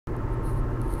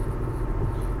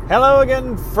Hello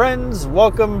again, friends.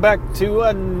 Welcome back to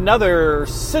another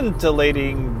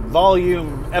scintillating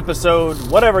volume, episode,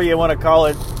 whatever you want to call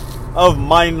it, of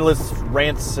Mindless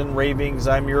Rants and Ravings.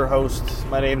 I'm your host.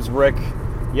 My name's Rick.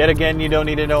 Yet again, you don't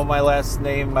need to know my last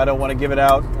name. I don't want to give it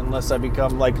out unless I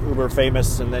become like uber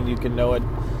famous and then you can know it.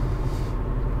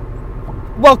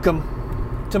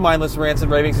 Welcome to Mindless Rants and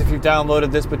Ravings. If you've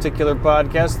downloaded this particular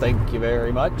podcast, thank you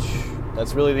very much.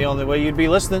 That's really the only way you'd be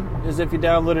listening, is if you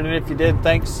downloaded it. If you did,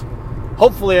 thanks.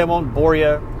 Hopefully I won't bore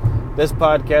you. This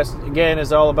podcast, again,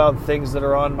 is all about things that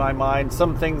are on my mind.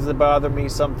 Some things that bother me,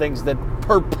 some things that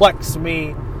perplex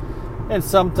me. And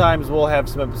sometimes we'll have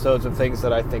some episodes of things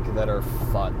that I think that are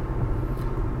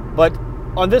fun. But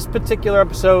on this particular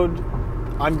episode,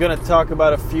 I'm going to talk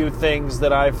about a few things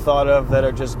that I've thought of that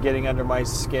are just getting under my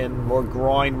skin, more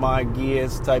grind my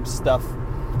gears type stuff.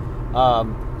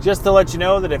 Just to let you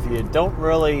know that if you don't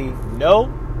really know,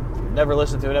 if you've never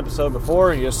listened to an episode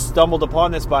before and you just stumbled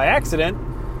upon this by accident,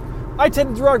 I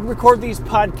tend to record these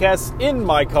podcasts in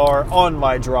my car on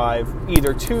my drive,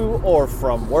 either to or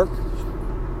from work.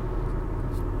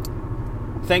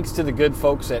 Thanks to the good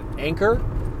folks at Anchor,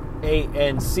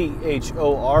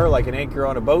 A-N-C-H-O-R, like an anchor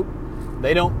on a boat.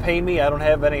 They don't pay me. I don't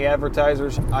have any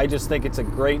advertisers. I just think it's a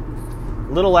great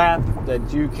little app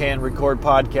that you can record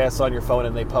podcasts on your phone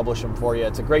and they publish them for you.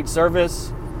 It's a great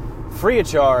service, free of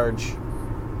charge.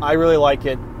 I really like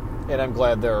it, and I'm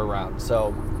glad they're around.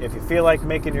 So if you feel like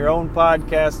making your own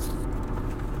podcast,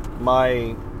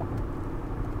 my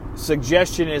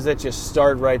suggestion is that you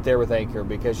start right there with Anchor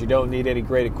because you don't need any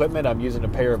great equipment. I'm using a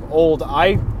pair of old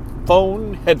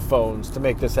iPhone headphones to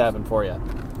make this happen for you.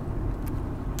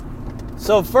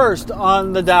 So first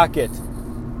on the docket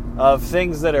of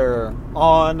things that are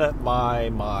on my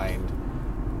mind,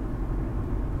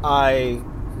 I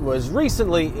was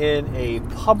recently in a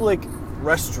public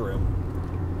restroom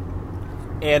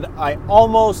and I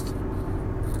almost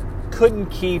couldn't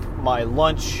keep my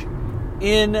lunch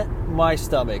in my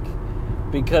stomach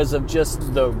because of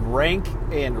just the rank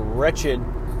and wretched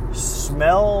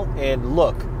smell and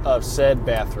look of said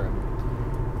bathroom.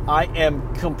 I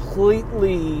am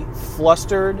completely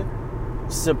flustered,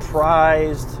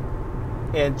 surprised,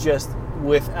 and just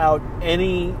without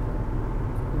any,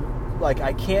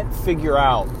 I can't figure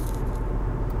out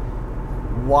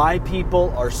why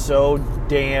people are so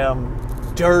damn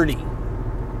dirty.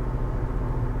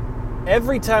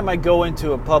 Every time I go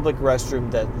into a public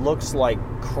restroom that looks like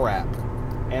crap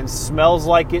and smells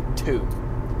like it too,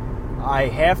 I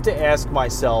have to ask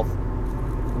myself,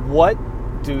 what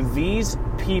do these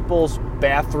people's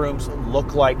bathrooms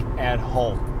look like at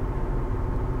home?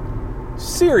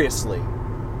 Seriously.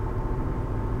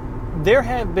 There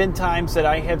have been times that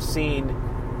I have seen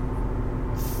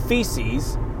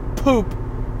feces, poop,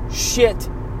 shit,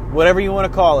 whatever you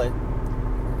want to call it,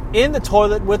 in the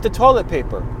toilet with the toilet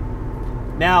paper.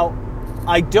 Now,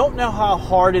 I don't know how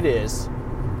hard it is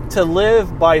to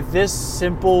live by this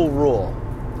simple rule.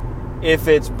 If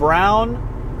it's brown,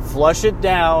 flush it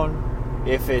down.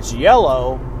 If it's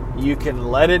yellow, you can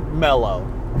let it mellow.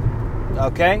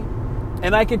 Okay?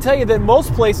 And I can tell you that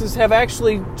most places have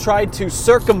actually tried to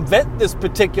circumvent this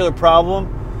particular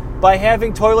problem by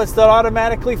having toilets that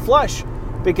automatically flush.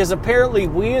 Because apparently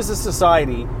we as a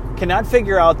society cannot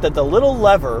figure out that the little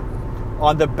lever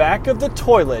on the back of the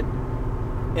toilet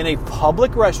in a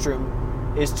public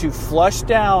restroom is to flush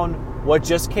down what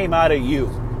just came out of you.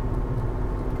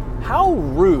 How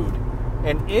rude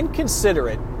and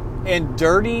inconsiderate and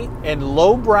dirty and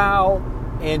lowbrow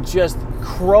and just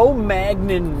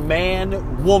Cro-Magnon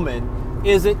man, woman,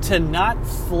 is it to not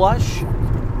flush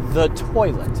the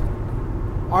toilet?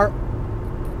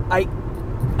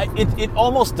 It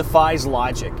almost defies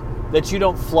logic that you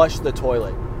don't flush the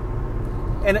toilet.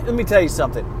 And let me tell you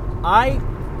something. I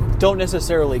don't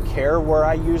necessarily care where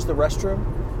I use the restroom.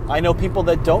 I know people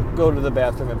that don't go to the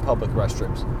bathroom in public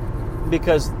restrooms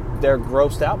because they're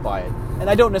grossed out by it.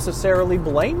 And I don't necessarily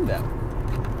blame them.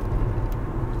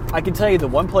 I can tell you the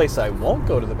one place I won't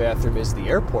go to the bathroom is the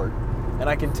airport. And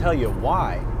I can tell you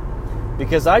why.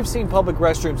 Because I've seen public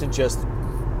restrooms in just,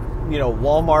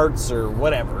 Walmarts or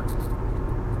whatever.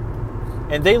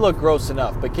 And they look gross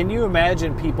enough. But can you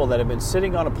imagine people that have been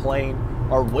sitting on a plane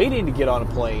or waiting to get on a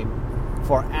plane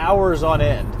for hours on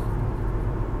end?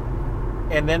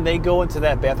 And then they go into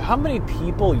that bathroom. How many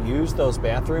people use those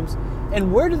bathrooms?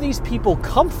 And where do these people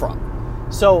come from?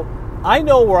 So I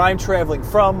know where I'm traveling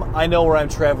from. I know where I'm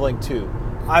traveling to.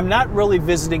 I'm not really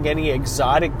visiting any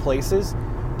exotic places,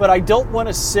 but I don't want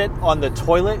to sit on the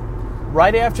toilet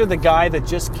right after the guy that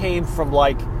just came from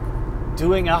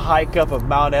doing a hike up of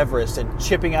Mount Everest and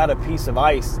chipping out a piece of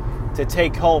ice to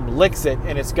take home licks it,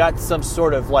 and it's got some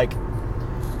sort of like,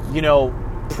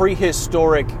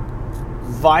 prehistoric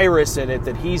virus in it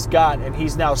that he's got, and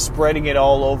he's now spreading it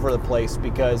all over the place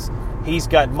because he's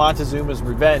got Montezuma's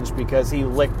revenge because he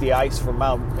licked the ice from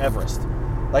Mount Everest.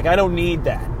 Like, I don't need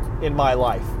that in my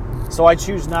life. So I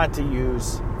choose not to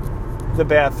use the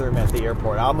bathroom at the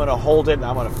airport. I'm going to hold it and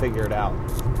I'm going to figure it out.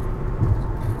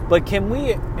 But can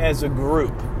we, as a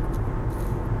group,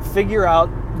 figure out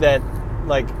that,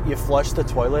 like, you flush the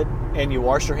toilet and you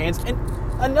wash your hands? And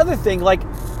another thing, like,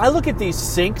 I look at these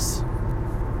sinks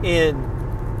in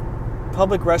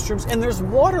public restrooms and there's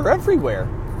water everywhere.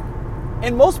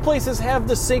 And most places have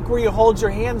the sink where you hold your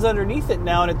hands underneath it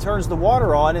now and it turns the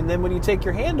water on, and then when you take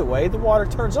your hand away, the water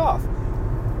turns off.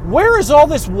 Where is all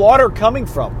this water coming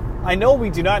from? I know we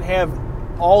do not have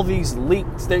all these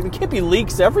leaks. There can't be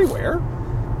leaks everywhere.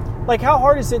 Like, how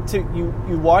hard is it to,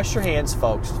 you wash your hands,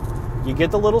 folks. You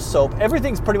get the little soap.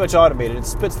 Everything's pretty much automated. It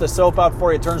spits the soap out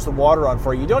for you. It turns the water on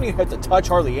for you. You don't even have to touch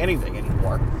hardly anything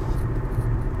anymore.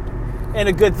 And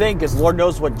a good thing, because Lord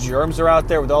knows what germs are out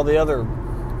there with all the other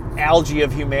algae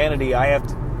of humanity I have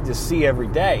to see every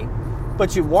day.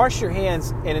 But you wash your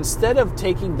hands, and instead of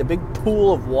taking the big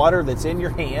pool of water that's in your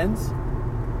hands,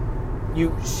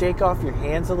 you shake off your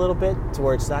hands a little bit to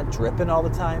where it's not dripping all the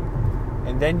time.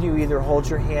 And then you either hold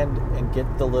your hand and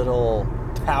get the little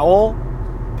towel,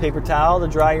 paper towel, to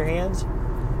dry your hands,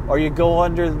 or you go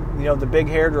under, the big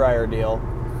hairdryer deal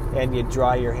and you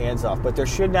dry your hands off. But there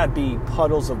should not be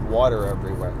puddles of water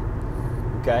everywhere.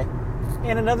 Okay?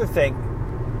 And another thing,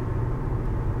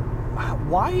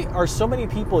 why are so many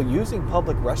people using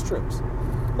public restrooms?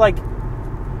 Like,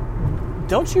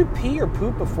 don't you pee or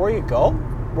poop before you go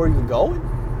where you're going?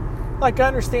 Like, I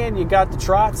understand you got the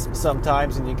trots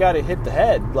sometimes and you got to hit the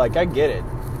head. Like, I get it.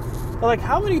 But, like,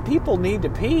 how many people need to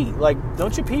pee? Like,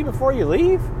 don't you pee before you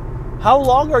leave? How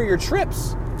long are your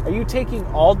trips? Are you taking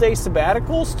all-day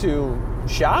sabbaticals to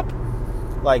shop?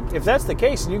 Like, if that's the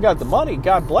case and you got the money,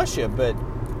 God bless you, but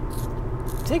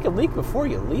take a leak before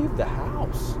you leave the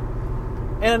house.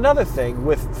 And another thing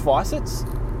with faucets,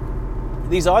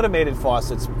 these automated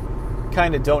faucets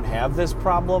kind of don't have this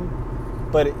problem,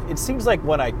 but it seems like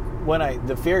when I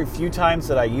the very few times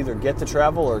that I either get to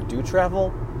travel or do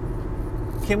travel,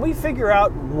 can we figure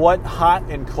out what hot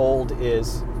and cold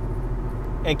is?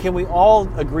 And can we all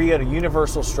agree on a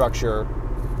universal structure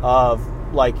of,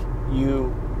 like,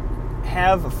 you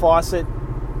have a faucet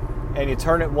and you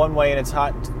turn it one way and it's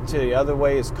hot to the other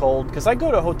way is cold? Because I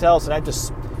go to hotels and I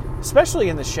just, especially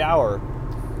in the shower,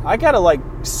 I got to, like,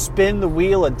 spin the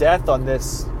wheel of death on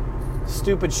this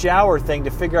stupid shower thing to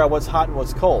figure out what's hot and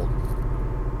what's cold.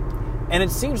 And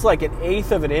it seems like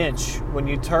 1/8 of an inch when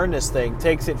you turn this thing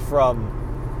takes it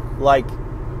from, like,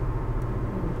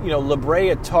 La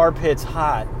Brea tar pits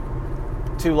hot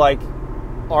to, like,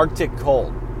 Arctic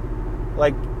cold.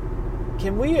 Like,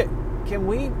 can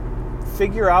we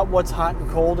figure out what's hot and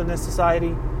cold in this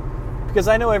society? Because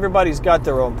I know everybody's got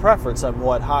their own preference on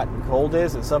what hot and cold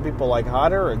is, and some people like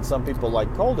hotter and some people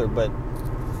like colder, but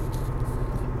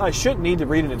I shouldn't need to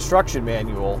read an instruction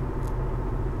manual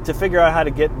to figure out how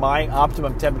to get my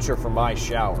optimum temperature for my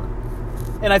shower.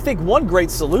 And I think one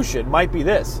great solution might be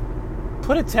this.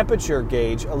 Put a temperature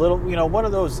gauge, a little, one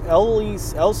of those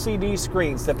LCD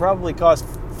screens that probably cost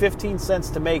 15 cents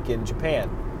to make in Japan,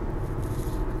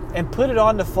 and put it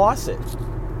on the faucet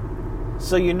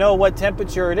so you know what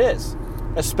temperature it is,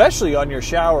 especially on your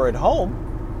shower at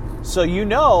home. So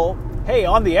hey,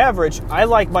 on the average, I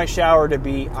like my shower to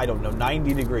be,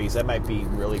 90 degrees. That might be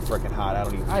really freaking hot.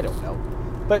 I don't know.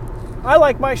 But I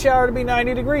like my shower to be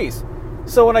 90 degrees.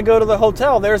 So when I go to the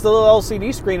hotel, there's the little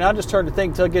LCD screen. I'll just turn the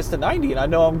thing until it gets to 90, and I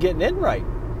know I'm getting in right.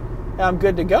 And I'm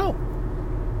good to go.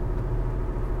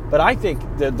 But I think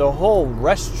the whole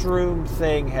restroom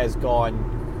thing has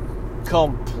gone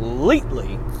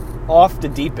completely off the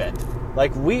deep end.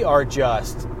 Like, we are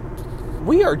just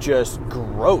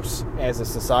gross as a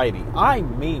society. I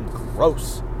mean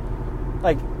gross.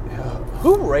 Like,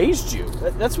 who raised you?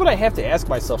 That's what I have to ask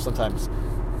myself sometimes.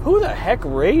 Who the heck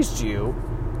raised you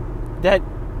that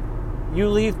you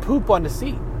leave poop on the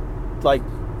seat? Like,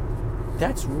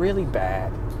 that's really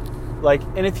bad. Like,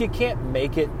 and if you can't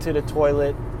make it to the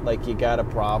toilet, like, you got a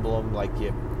problem, like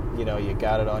you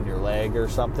got it on your leg or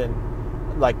something,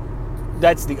 like,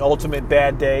 that's the ultimate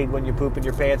bad day when you poop in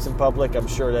your pants in public. I'm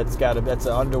sure that's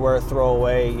an underwear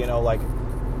throwaway, like,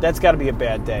 that's got to be a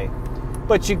bad day.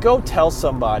 But you go tell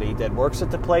somebody that works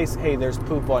at the place, hey, there's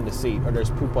poop on the seat or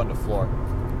there's poop on the floor.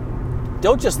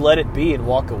 Don't just let it be and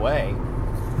walk away.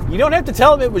 You don't have to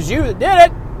tell them it was you that did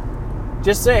it.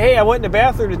 Just say, hey, I went in the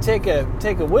bathroom to take a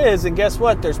whiz, and guess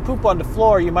what? There's poop on the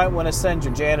floor. You might want to send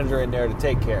your janitor in there to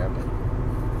take care of it.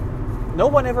 No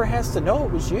one ever has to know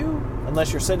it was you,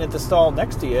 unless you're sitting at the stall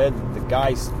next to you and the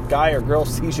guy or girl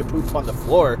sees you poop on the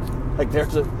floor. Like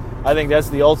I think that's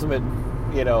the ultimate,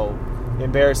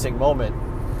 embarrassing moment.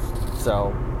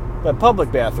 So, but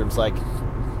public bathrooms, like,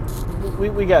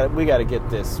 we got to get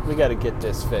this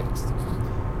fixed.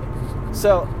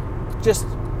 So, just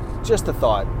a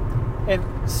thought. And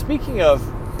speaking of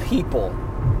people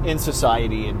in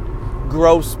society and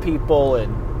gross people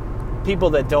and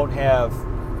people that don't have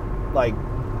like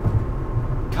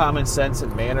common sense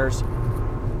and manners,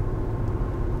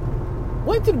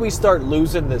 when did we start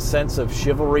losing the sense of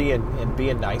chivalry and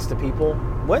being nice to people?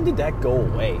 When did that go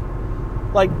away?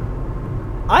 Like,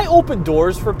 I open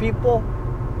doors for people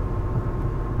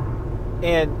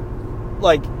and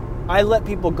like I let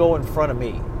people go in front of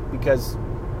me because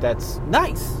that's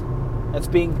nice. That's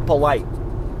being polite.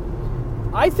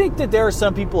 I think that there are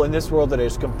some people in this world that are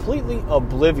just completely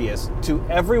oblivious to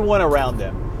everyone around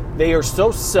them. They are so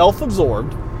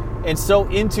self-absorbed and so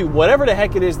into whatever the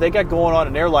heck it is they got going on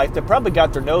in their life. They probably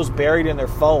got their nose buried in their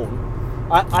phone.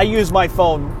 I use my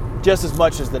phone just as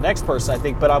much as the next person, I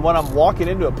think, but when I'm walking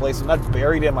into a place, I'm not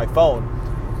buried in my phone.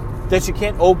 That you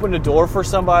can't open the door for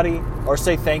somebody or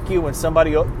say thank you when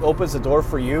somebody opens the door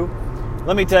for you.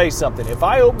 Let me tell you something. If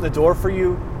I open the door for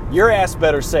you, your ass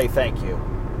better say thank you,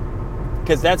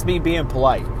 because that's me being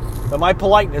polite. But my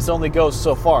politeness only goes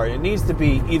so far. It needs to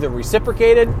be either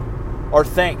reciprocated or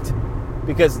thanked,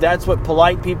 because that's what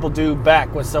polite people do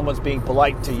back when someone's being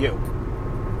polite to you.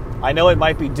 I know it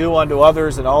might be do unto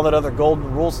others and all that other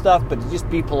golden rule stuff, but just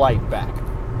be polite back.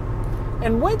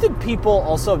 And when did people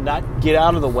also not get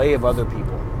out of the way of other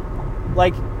people?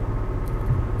 Like,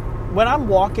 when I'm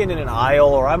walking in an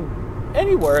aisle or I'm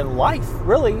anywhere in life,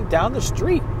 really, down the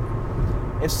street,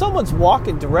 if someone's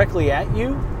walking directly at you,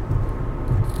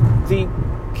 the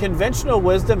conventional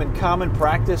wisdom and common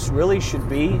practice really should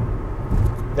be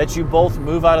that you both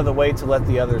move out of the way to let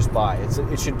the others by.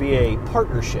 It should be a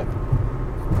partnership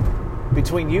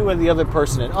between you and the other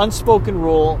person, an unspoken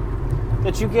rule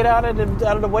that you get out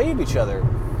of the way of each other.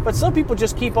 But some people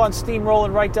just keep on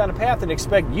steamrolling right down the path and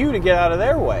expect you to get out of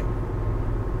their way.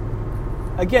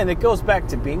 Again, it goes back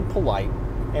to being polite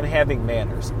and having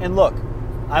manners. And look,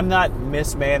 I'm not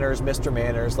Miss Manners, Mr.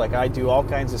 Manners. Like, I do all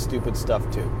kinds of stupid stuff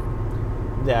too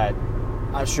that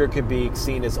I'm sure could be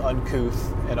seen as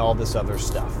uncouth and all this other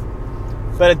stuff.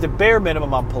 But at the bare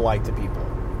minimum, I'm polite to people.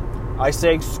 I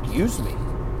say excuse me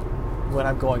when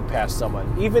I'm going past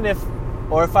someone.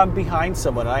 Or if I'm behind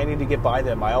someone and I need to get by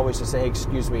them, I always just say, hey,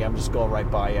 excuse me, I'm just going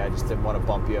right by you. I just didn't want to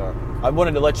bump you. Or I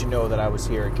wanted to let you know that I was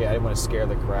here. Okay? I didn't want to scare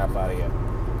the crap out of you.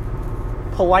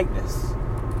 Politeness.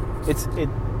 It's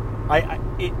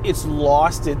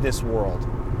lost in this world.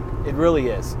 It really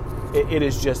is.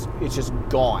 It's just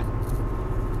gone.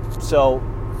 So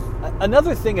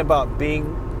another thing about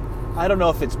being, I don't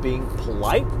know if it's being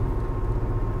polite,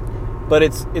 but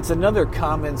it's another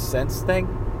common sense thing.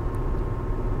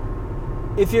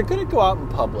 If you're going to go out in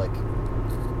public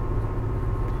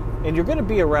and you're going to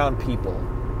be around people,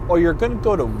 or you're going to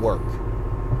go to work,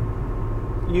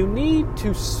 you need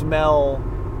to smell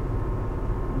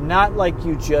not like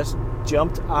you just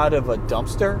jumped out of a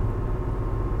dumpster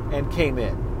and came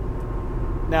in.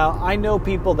 Now, I know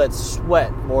people that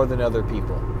sweat more than other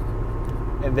people,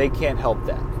 and they can't help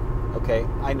that, okay?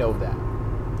 I know that.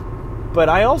 But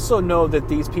I also know that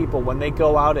these people, when they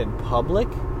go out in public,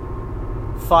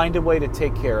 find a way to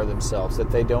take care of themselves,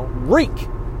 that they don't reek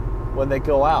when they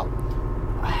go out.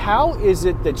 How is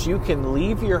it that you can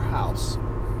leave your house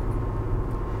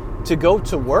to go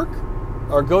to work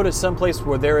or go to some place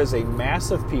where there is a mass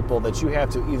of people that you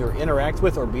have to either interact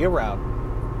with or be around,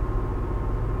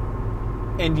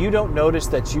 and you don't notice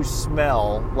that you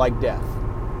smell like death?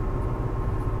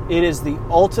 It is the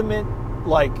ultimate,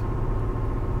 like,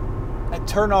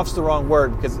 turn off's the wrong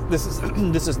word, because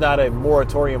this is not a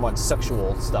moratorium on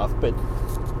sexual stuff, but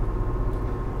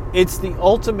it's the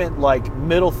ultimate, like,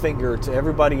 middle finger to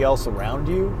everybody else around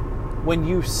you when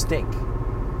you stink.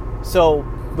 So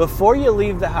before you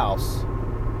leave the house,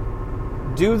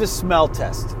 do the smell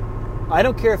test. I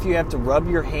don't care if you have to rub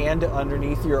your hand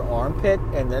underneath your armpit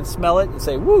and then smell it and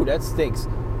say, woo, that stinks.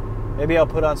 Maybe I'll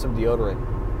put on some deodorant.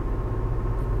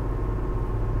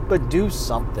 But do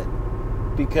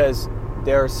something, because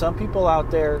there are some people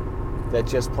out there that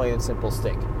just plain and simple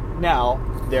stink. Now,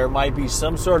 there might be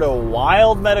some sort of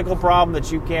wild medical problem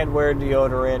that you can't wear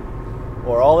deodorant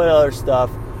or all that other stuff.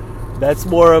 That's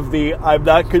more of the, I'm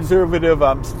not conservative,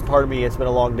 pardon me, it's been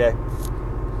a long day.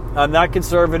 I'm not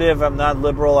conservative, I'm not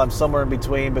liberal, I'm somewhere in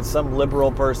between, but some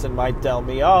liberal person might tell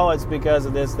me, oh, it's because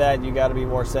of this, that, and you got to be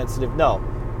more sensitive. No,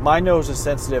 my nose is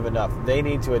sensitive enough. They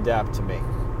need to adapt to me.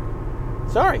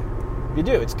 Sorry, you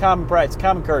do. It's common pride, it's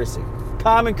common courtesy.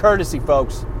 Common courtesy,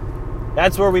 folks.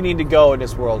 That's where we need to go in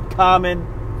this world. Common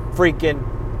freaking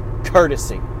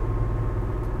courtesy.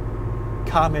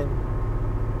 Common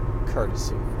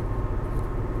courtesy.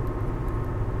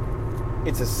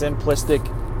 It's a simplistic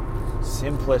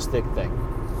thing.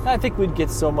 And I think we'd get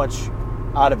so much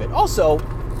out of it. Also,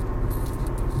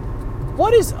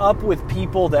 what is up with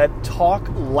people that talk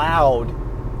loud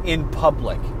in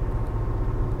public?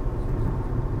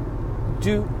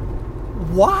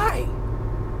 Why?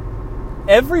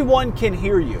 Everyone can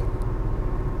hear you.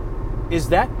 Is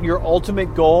that your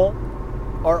ultimate goal?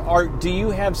 Or do you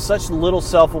have such little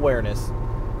self-awareness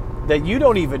that you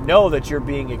don't even know that you're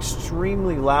being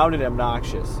extremely loud and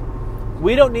obnoxious?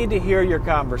 We don't need to hear your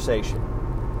conversation.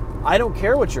 I don't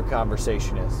care what your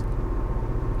conversation is.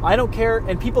 I don't care.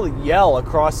 And people yell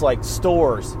across like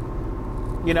stores,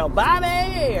 you know,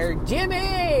 Bobby or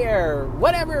Jimmy or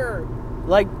whatever.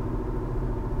 Like,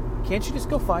 can't you just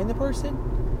go find the person?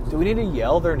 Do we need to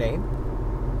yell their name?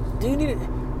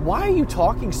 Why are you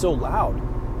talking so loud?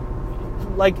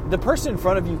 Like, the person in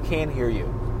front of you can hear you.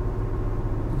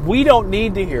 We don't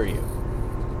need to hear you.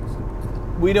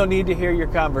 We don't need to hear your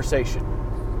conversation.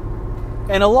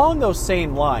 And along those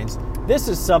same lines, this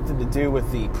is something to do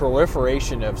with the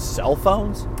proliferation of cell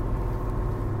phones.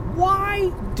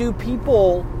 Why do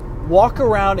people walk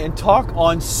around and talk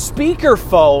on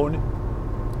speakerphone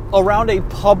around a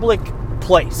public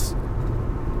place?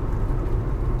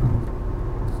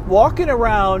 Walking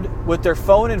around with their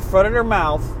phone in front of their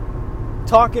mouth,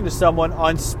 talking to someone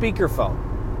on speakerphone.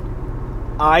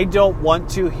 I don't want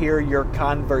to hear your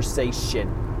conversation.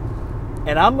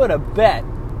 And I'm going to bet,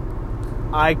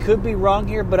 I could be wrong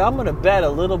here, but I'm going to bet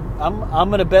I'm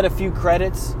going to bet a few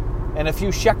credits and a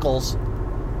few shekels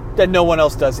that no one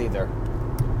else does either.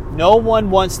 No one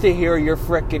wants to hear your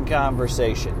frickin'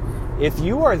 conversation. If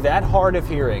you are that hard of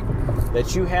hearing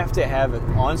that you have to have it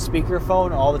on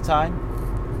speakerphone all the time,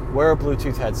 wear a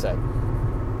Bluetooth headset.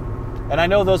 And I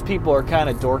know those people are kind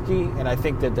of dorky, and I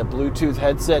think that the Bluetooth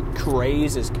headset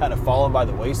craze is kind of fallen by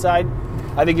the wayside.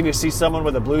 I think if you see someone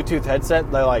with a Bluetooth headset,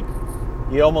 they're like,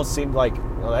 you almost seem like,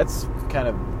 well, that's kind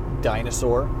of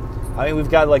dinosaur. I mean, we've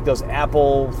got like those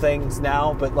Apple things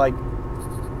now, but like,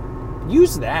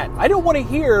 use that. I don't want to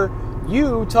hear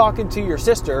you talking to your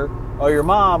sister or your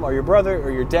mom or your brother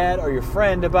or your dad or your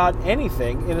friend about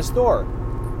anything in a store.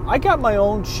 I got my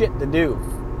own shit to do.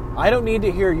 I don't need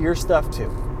to hear your stuff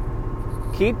too.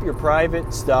 Keep your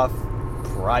private stuff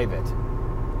private.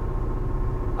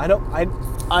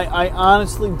 I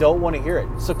honestly don't want to hear it.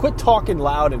 So quit talking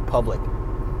loud in public.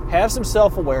 Have some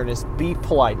self-awareness. Be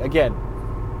polite. Again,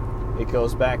 it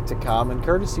goes back to common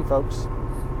courtesy, folks.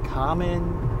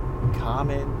 Common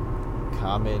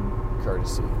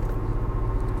courtesy.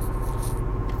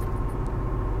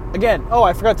 Again,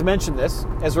 I forgot to mention this.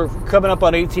 As we're coming up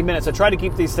on 18 minutes, I try to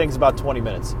keep these things about 20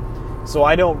 minutes. So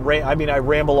I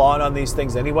ramble on these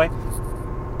things anyway.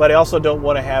 But I also don't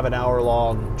want to have an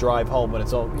hour-long drive home when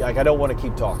it's all, like, I don't want to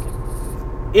keep talking.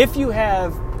 If you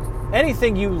have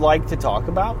anything you like to talk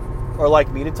about, or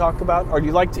like me to talk about, or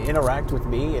you like to interact with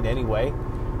me in any way,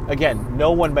 again,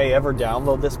 no one may ever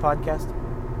download this podcast.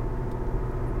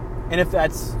 And if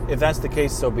that's the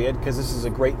case, so be it, because this is a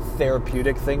great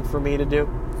therapeutic thing for me to do.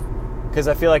 Because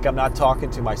I feel like I'm not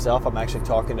talking to myself, I'm actually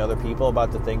talking to other people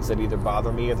about the things that either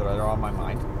bother me or that are on my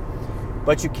mind.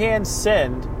 But you can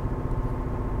send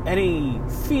any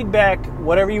feedback,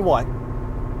 whatever you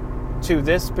want, to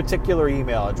this particular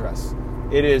email address.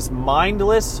 It is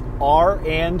mindless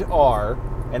R&R,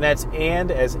 and that's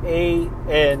and as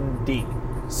A-N-D.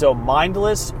 So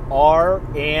mindless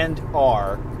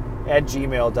R&R at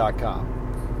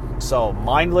gmail.com. So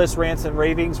mindless rants and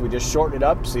ravings, we just shorten it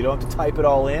up so you don't have to type it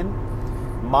all in.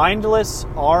 Mindless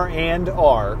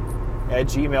R&R at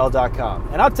gmail.com.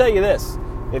 And I'll tell you this,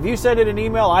 if you send it an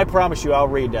email, I promise you I'll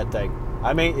read that thing.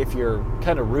 I may, if you're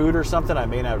kind of rude or something, I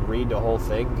may not read the whole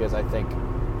thing, because I think,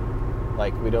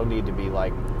 like, we don't need to be,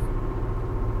 like,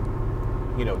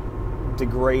 you know,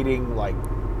 degrading, like,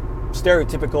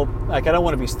 stereotypical. Like, I don't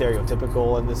want to be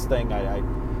stereotypical in this thing.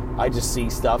 I just see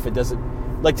stuff. It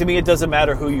doesn't, like, to me, it doesn't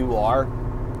matter who you are,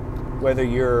 whether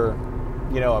you're,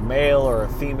 you know, a male or a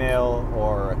female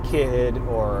or a kid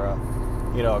or a,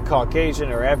 you know, a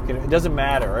Caucasian or African. It doesn't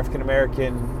matter. African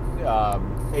American,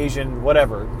 Asian,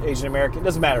 whatever, Asian American, it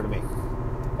doesn't matter to me.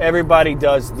 Everybody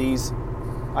does these,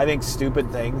 I think, stupid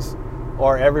things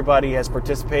or everybody has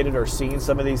participated or seen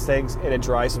some of these things, and it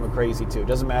drives them crazy too. It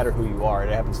doesn't matter who you are.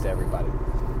 It happens to everybody.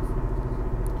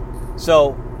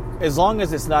 So as long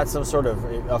as it's not some sort of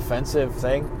offensive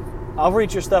thing, I'll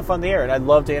read your stuff on the air, and I'd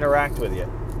love to interact with you.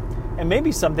 And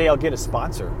maybe someday I'll get a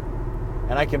sponsor,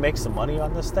 and I can make some money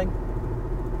on this thing.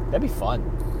 That'd be fun.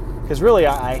 Because really,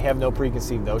 I have no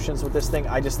preconceived notions with this thing.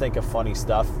 I just think of funny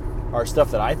stuff, or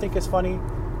stuff that I think is funny,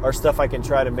 or stuff I can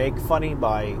try to make funny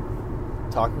by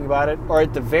talking about it. Or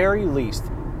at the very least,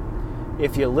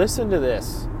 if you listen to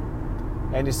this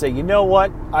and you say, you know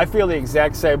what, I feel the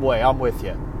exact same way, I'm with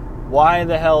you. Why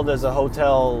the hell does a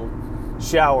hotel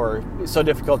shower so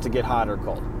difficult to get hot or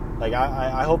cold? Like,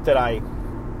 I hope that I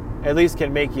at least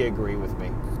can make you agree with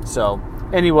me. So,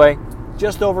 anyway,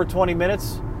 just over 20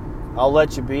 minutes. I'll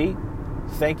let you be.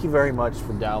 Thank you very much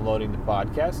for downloading the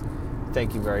podcast.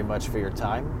 Thank you very much for your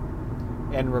time.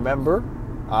 And remember,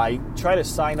 I try to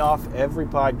sign off every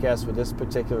podcast with this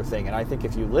particular thing. And I think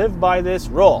if you live by this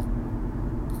rule,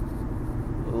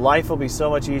 life will be so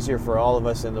much easier for all of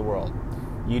us in the world.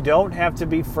 You don't have to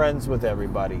be friends with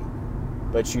everybody,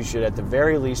 but you should at the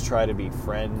very least try to be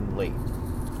friendly.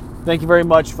 Thank you very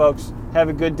much, folks. Have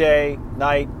a good day,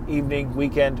 night, evening,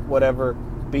 weekend, whatever.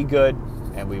 Be good,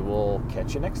 and we will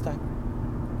catch you next time.